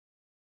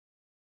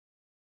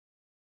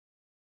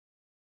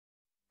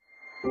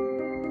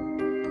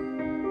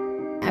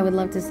I would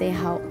love to say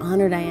how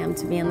honored I am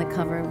to be on the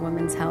cover of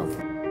Women's Health.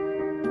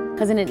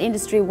 Because in an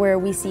industry where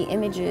we see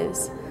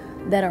images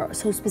that are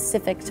so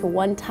specific to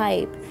one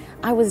type,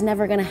 I was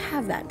never gonna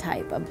have that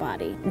type of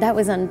body. That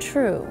was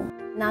untrue.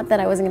 Not that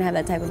I wasn't gonna have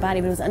that type of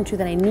body, but it was untrue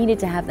that I needed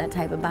to have that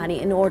type of body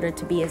in order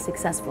to be as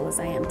successful as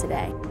I am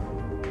today.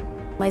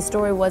 My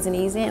story wasn't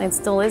easy, and it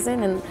still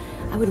isn't, and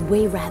I would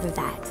way rather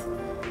that,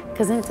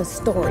 because then it's a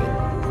story.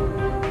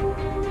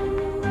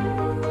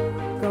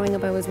 Growing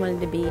up, I always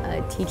wanted to be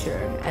a teacher.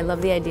 I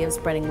love the idea of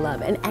spreading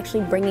love and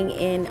actually bringing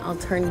in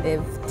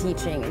alternative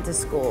teaching into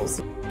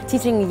schools.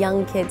 Teaching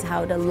young kids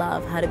how to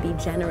love, how to be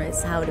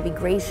generous, how to be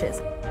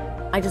gracious.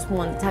 I just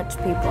want to touch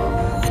people.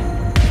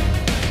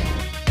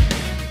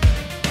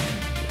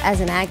 As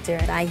an actor,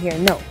 I hear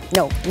no,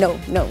 no, no,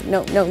 no,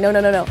 no, no, no, no,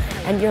 no, no.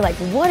 And you're like,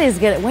 what is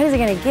it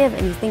gonna give?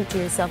 And you think to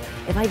yourself,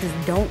 if I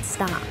just don't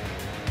stop,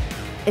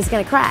 it's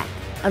gonna crack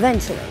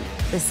eventually.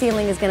 The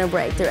ceiling is gonna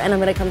break through and I'm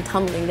gonna come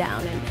tumbling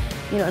down, and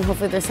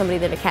hopefully there's somebody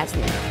there to catch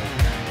me.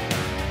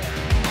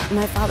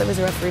 My father was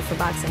a referee for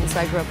boxing, so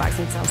I grew up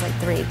boxing since I was like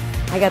 3.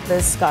 I got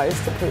the scars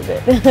to prove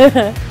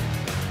it.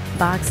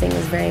 Boxing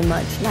is very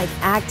much like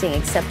acting,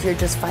 except you're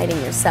just fighting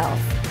yourself.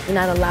 You're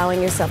not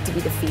allowing yourself to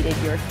be defeated.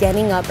 You're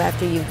getting up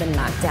after you've been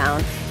knocked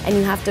down, and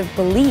you have to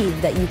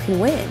believe that you can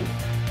win.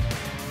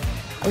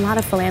 A lot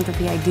of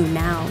philanthropy I do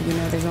now.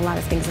 There's a lot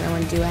of things that I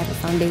want to do. I have a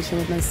foundation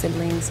with my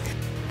siblings,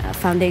 a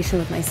foundation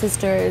with my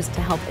sisters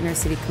to help inner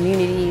city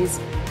communities.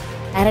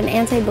 I had an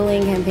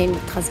anti-bullying campaign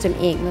with custom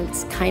ink.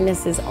 That's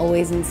kindness is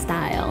always in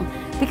style.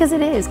 Because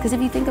it is, because if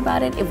you think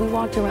about it, if we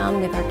walked around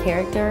with our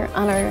character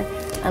on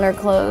our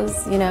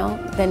clothes,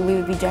 then we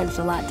would be judged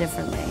a lot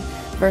differently.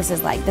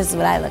 Versus like, this is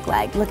what I look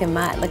like, look at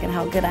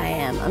how good I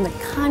am. On the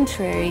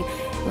contrary,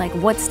 like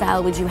what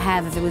style would you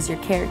have if it was your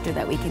character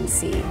that we can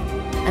see?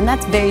 And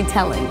that's very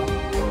telling.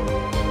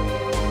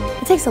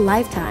 It takes a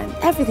lifetime,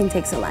 everything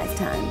takes a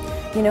lifetime.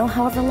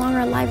 However long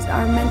our lives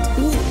are meant to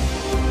be.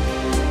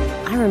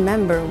 I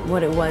remember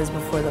what it was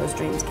before those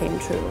dreams came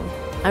true.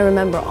 I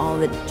remember all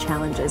the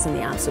challenges and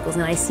the obstacles,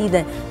 and I see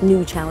the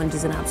new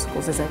challenges and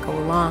obstacles as I go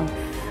along,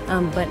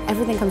 but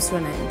everything comes to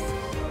an end.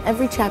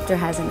 Every chapter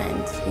has an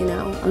end,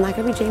 I'm not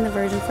gonna be Jane the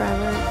Virgin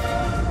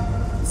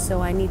forever. So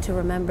I need to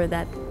remember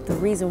that the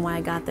reason why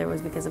I got there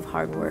was because of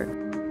hard work.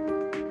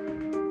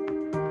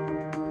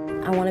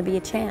 I wanna be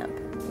a champ,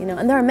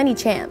 and there are many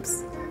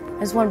champs. I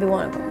just wanna be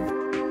one of them.